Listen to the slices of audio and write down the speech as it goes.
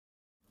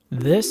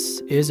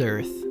This is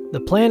Earth, the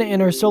planet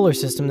in our solar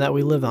system that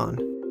we live on.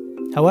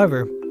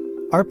 However,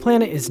 our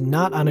planet is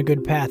not on a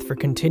good path for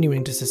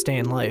continuing to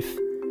sustain life.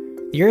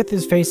 The Earth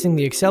is facing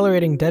the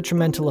accelerating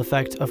detrimental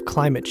effect of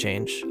climate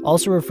change,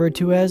 also referred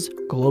to as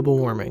global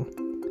warming.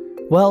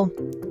 Well,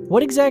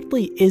 what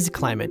exactly is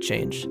climate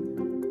change?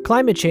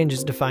 Climate change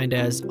is defined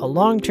as a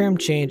long-term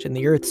change in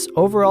the Earth's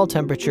overall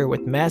temperature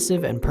with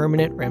massive and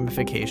permanent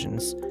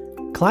ramifications.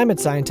 Climate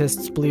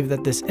scientists believe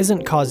that this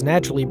isn't caused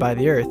naturally by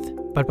the Earth,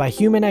 but by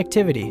human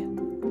activity.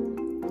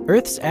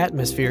 Earth's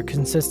atmosphere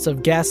consists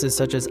of gases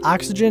such as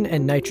oxygen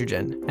and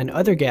nitrogen, and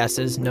other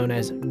gases known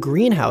as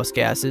greenhouse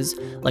gases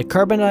like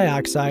carbon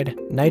dioxide,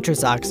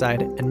 nitrous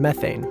oxide, and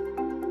methane.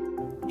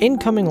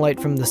 Incoming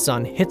light from the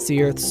sun hits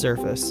the Earth's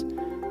surface.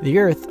 The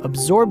Earth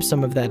absorbs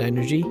some of that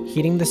energy,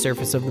 heating the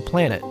surface of the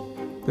planet.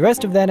 The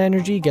rest of that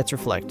energy gets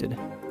reflected.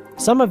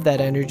 Some of that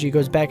energy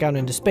goes back out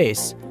into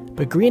space,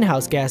 but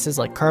greenhouse gases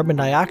like carbon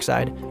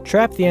dioxide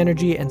trap the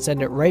energy and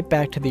send it right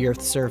back to the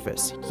Earth's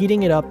surface,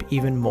 heating it up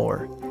even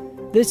more.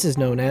 This is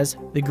known as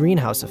the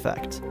greenhouse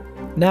effect.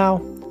 Now,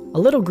 a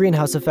little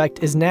greenhouse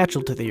effect is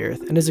natural to the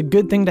Earth and is a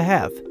good thing to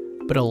have,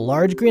 but a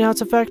large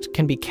greenhouse effect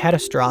can be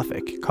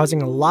catastrophic,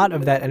 causing a lot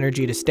of that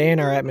energy to stay in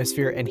our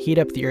atmosphere and heat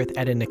up the Earth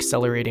at an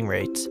accelerating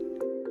rate.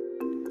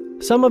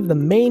 Some of the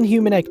main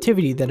human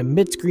activity that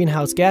emits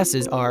greenhouse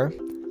gases are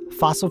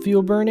fossil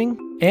fuel burning,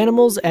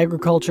 animals,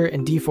 agriculture,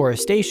 and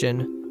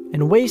deforestation,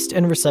 and waste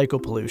and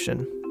recycle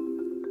pollution.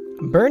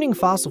 Burning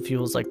fossil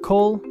fuels like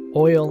coal,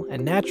 oil,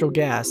 and natural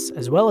gas,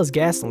 as well as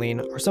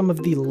gasoline, are some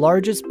of the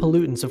largest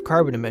pollutants of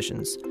carbon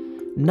emissions.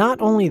 Not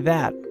only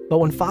that, but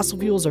when fossil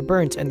fuels are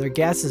burnt and their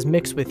gases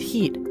mix with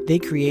heat, they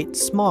create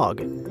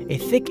smog, a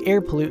thick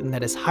air pollutant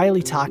that is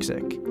highly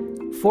toxic.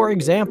 For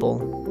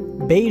example,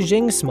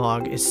 Beijing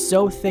smog is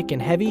so thick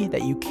and heavy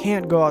that you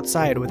can't go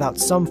outside without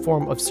some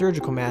form of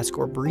surgical mask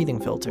or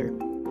breathing filter.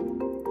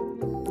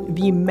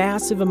 The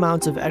massive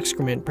amounts of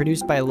excrement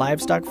produced by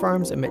livestock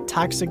farms emit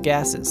toxic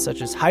gases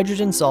such as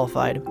hydrogen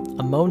sulfide,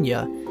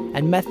 ammonia,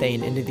 and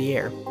methane into the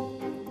air.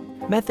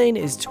 Methane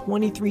is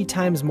 23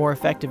 times more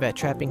effective at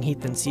trapping heat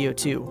than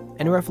CO2,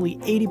 and roughly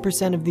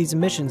 80% of these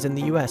emissions in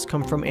the US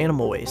come from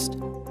animal waste.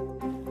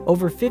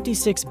 Over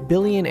 56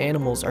 billion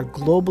animals are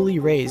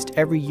globally raised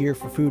every year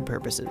for food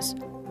purposes.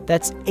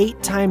 That's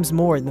 8 times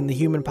more than the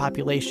human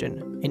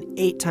population, and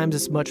 8 times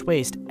as much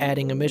waste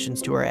adding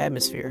emissions to our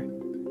atmosphere.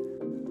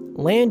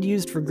 Land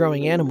used for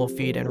growing animal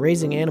feed and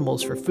raising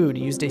animals for food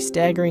used a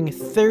staggering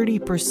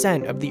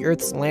 30% of the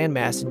Earth's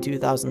landmass in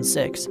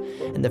 2006,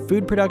 and the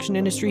food production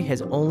industry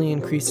has only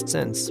increased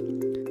since.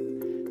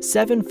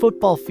 7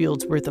 football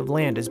fields worth of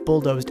land is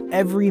bulldozed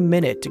every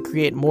minute to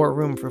create more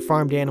room for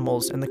farmed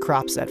animals and the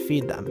crops that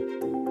feed them.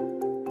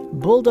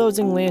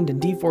 Bulldozing land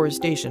and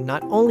deforestation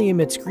not only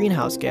emits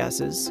greenhouse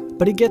gases,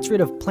 but it gets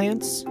rid of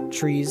plants,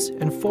 trees,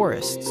 and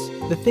forests,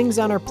 the things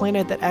on our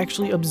planet that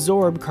actually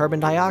absorb carbon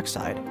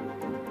dioxide.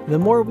 The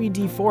more we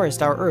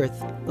deforest our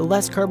Earth, the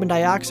less carbon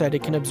dioxide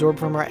it can absorb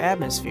from our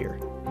atmosphere.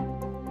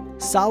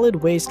 Solid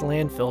waste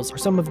landfills are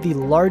some of the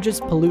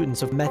largest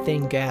pollutants of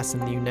methane gas in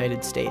the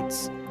United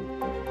States.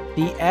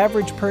 The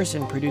average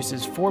person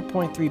produces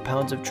 4.3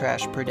 pounds of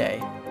trash per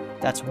day.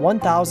 That's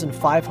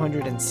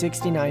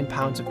 1,569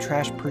 pounds of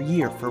trash per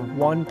year for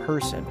one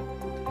person.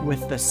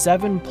 With the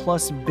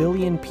 7+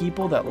 billion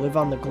people that live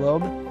on the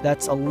globe,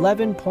 that's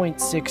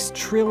 11.6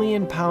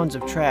 trillion pounds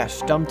of trash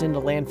dumped into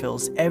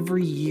landfills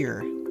every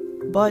year.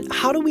 But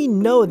how do we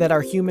know that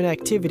our human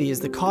activity is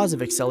the cause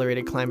of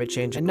accelerated climate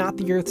change and not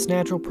the Earth's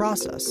natural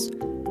process?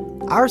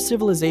 Our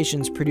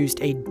civilizations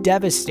produced a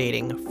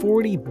devastating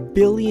 40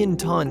 billion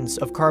tons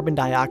of carbon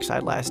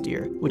dioxide last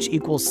year, which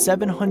equals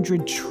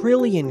 700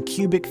 trillion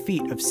cubic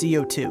feet of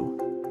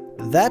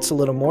CO2. That's a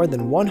little more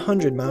than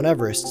 100 Mount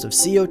Everests of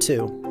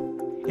CO2.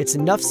 It's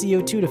enough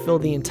CO2 to fill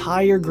the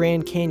entire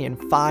Grand Canyon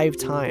 5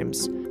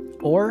 times,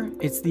 or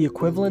it's the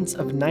equivalence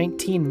of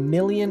 19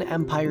 million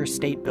Empire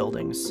State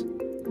Buildings.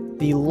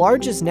 The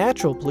largest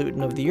natural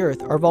pollutant of the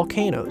Earth are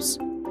volcanoes.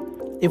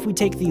 If we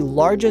take the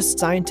largest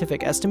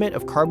scientific estimate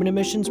of carbon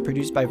emissions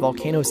produced by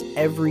volcanoes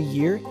every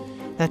year,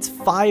 that's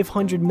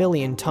 500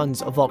 million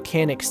tons of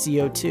volcanic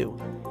CO2.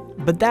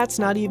 But that's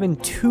not even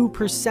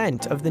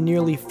 2% of the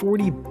nearly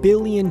 40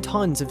 billion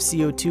tons of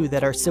CO2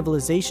 that our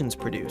civilizations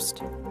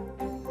produced.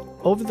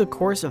 Over the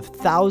course of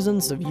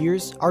thousands of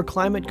years, our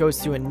climate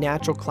goes through a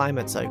natural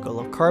climate cycle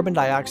of carbon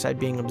dioxide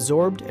being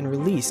absorbed and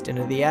released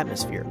into the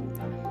atmosphere.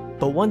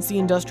 But once the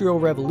Industrial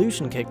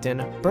Revolution kicked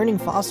in, burning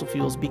fossil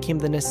fuels became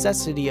the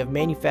necessity of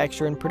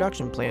manufacture and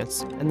production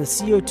plants, and the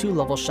CO2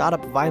 level shot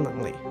up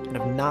violently and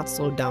have not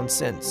slowed down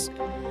since.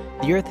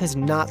 The Earth has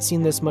not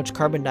seen this much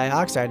carbon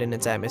dioxide in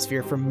its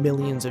atmosphere for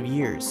millions of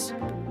years.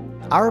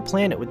 Our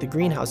planet with the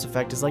greenhouse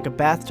effect is like a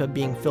bathtub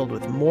being filled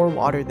with more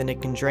water than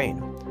it can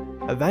drain.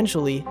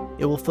 Eventually,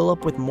 it will fill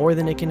up with more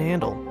than it can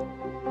handle.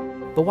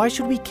 But why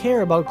should we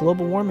care about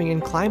global warming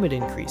and climate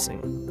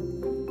increasing?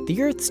 The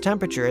Earth's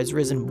temperature has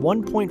risen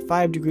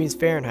 1.5 degrees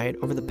Fahrenheit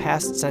over the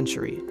past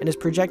century and is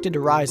projected to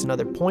rise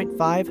another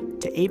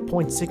 0.5 to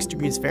 8.6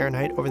 degrees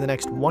Fahrenheit over the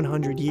next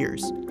 100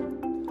 years.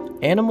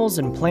 Animals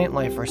and plant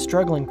life are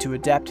struggling to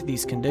adapt to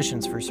these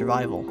conditions for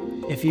survival.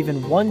 If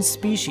even one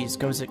species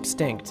goes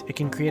extinct, it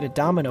can create a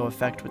domino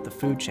effect with the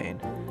food chain.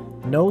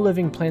 No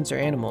living plants or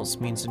animals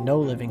means no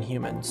living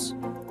humans.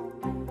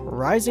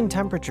 Rising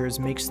temperatures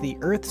makes the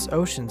Earth's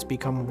oceans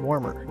become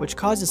warmer, which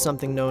causes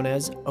something known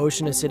as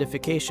ocean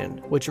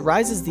acidification, which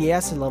rises the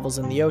acid levels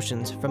in the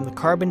oceans from the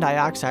carbon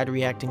dioxide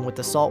reacting with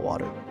the salt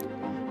water.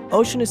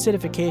 Ocean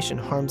acidification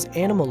harms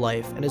animal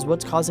life and is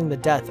what's causing the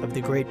death of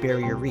the Great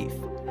Barrier Reef.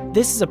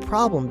 This is a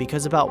problem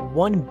because about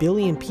 1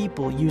 billion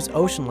people use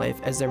ocean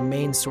life as their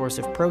main source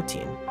of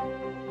protein.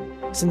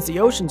 Since the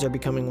oceans are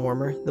becoming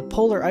warmer, the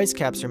polar ice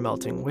caps are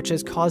melting, which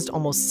has caused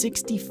almost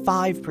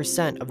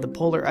 65% of the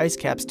polar ice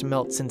caps to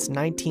melt since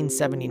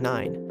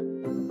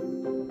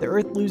 1979. The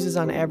Earth loses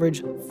on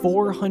average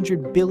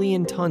 400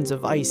 billion tons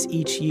of ice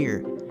each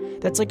year.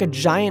 That's like a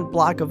giant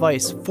block of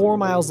ice 4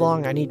 miles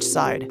long on each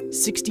side,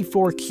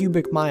 64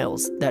 cubic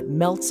miles, that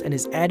melts and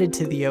is added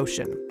to the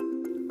ocean.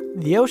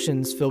 The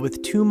oceans fill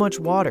with too much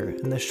water,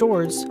 and the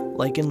shores,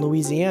 like in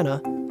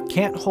Louisiana,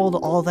 can't hold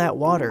all that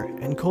water,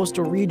 and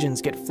coastal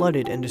regions get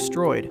flooded and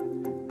destroyed.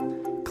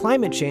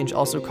 Climate change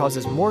also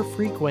causes more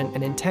frequent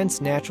and intense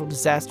natural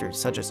disasters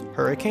such as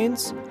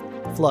hurricanes,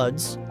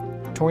 floods,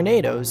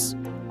 tornadoes,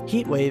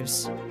 heat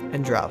waves,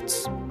 and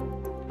droughts.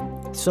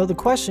 So the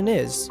question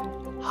is,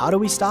 how do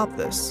we stop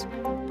this?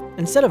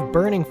 Instead of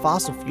burning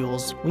fossil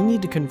fuels, we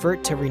need to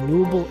convert to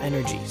renewable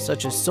energy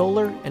such as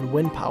solar and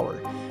wind power,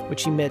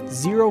 which emit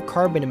zero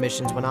carbon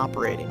emissions when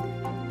operating.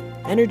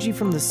 Energy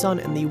from the sun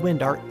and the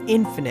wind are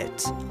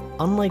infinite.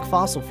 Unlike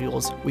fossil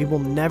fuels, we will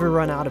never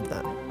run out of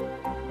them.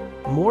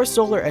 More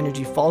solar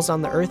energy falls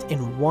on the Earth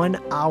in 1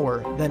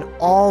 hour than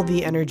all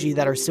the energy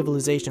that our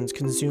civilizations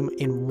consume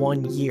in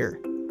 1 year.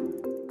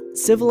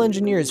 Civil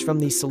engineers from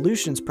the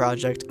Solutions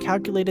Project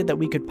calculated that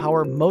we could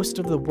power most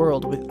of the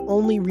world with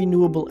only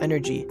renewable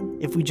energy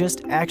if we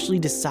just actually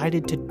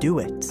decided to do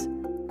it.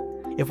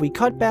 If we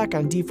cut back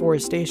on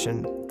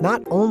deforestation,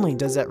 not only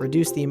does that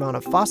reduce the amount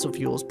of fossil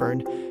fuels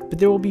burned, but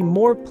there will be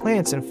more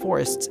plants and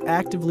forests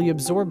actively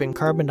absorbing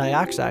carbon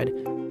dioxide.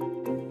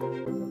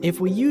 If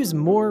we use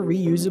more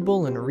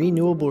reusable and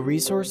renewable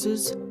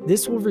resources,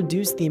 this will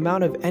reduce the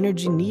amount of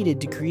energy needed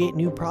to create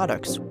new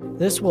products.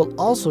 This will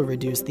also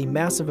reduce the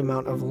massive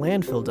amount of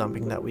landfill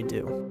dumping that we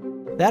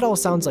do. That all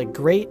sounds like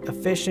great,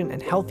 efficient,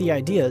 and healthy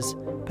ideas,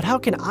 but how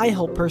can I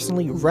help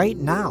personally right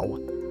now?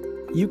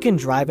 You can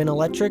drive an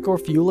electric or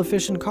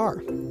fuel-efficient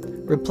car.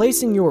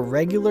 Replacing your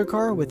regular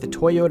car with a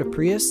Toyota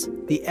Prius,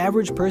 the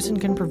average person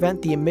can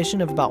prevent the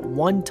emission of about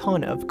 1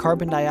 ton of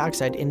carbon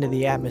dioxide into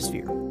the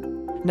atmosphere.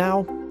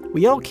 Now,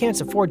 we all can't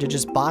afford to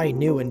just buy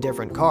new and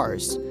different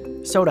cars.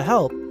 So to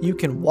help, you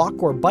can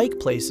walk or bike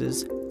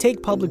places,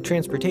 take public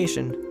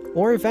transportation,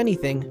 or if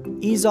anything,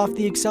 ease off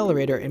the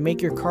accelerator and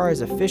make your car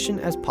as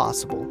efficient as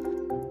possible.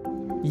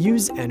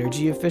 Use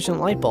energy-efficient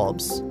light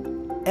bulbs.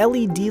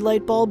 LED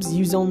light bulbs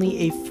use only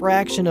a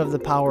fraction of the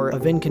power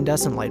of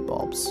incandescent light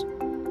bulbs.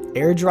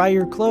 Air dry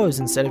your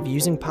clothes instead of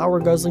using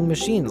power-guzzling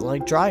machines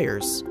like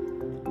dryers.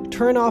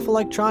 Turn off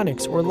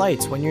electronics or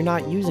lights when you're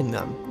not using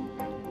them.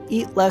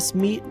 Eat less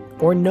meat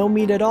or no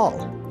meat at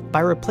all.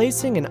 By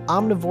replacing an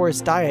omnivorous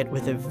diet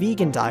with a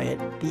vegan diet,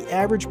 the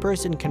average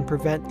person can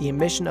prevent the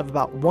emission of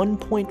about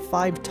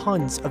 1.5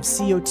 tons of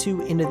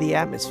CO2 into the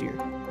atmosphere.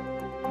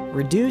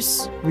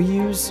 Reduce,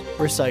 reuse,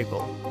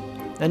 recycle.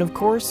 And of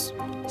course,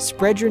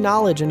 spread your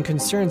knowledge and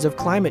concerns of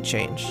climate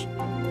change.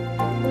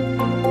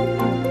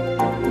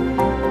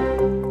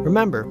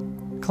 Remember,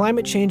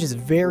 climate change is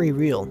very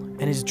real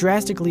and is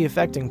drastically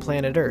affecting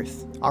planet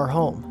Earth, our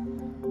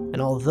home.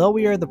 And although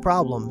we are the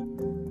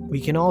problem, we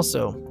can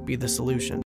also be the solution.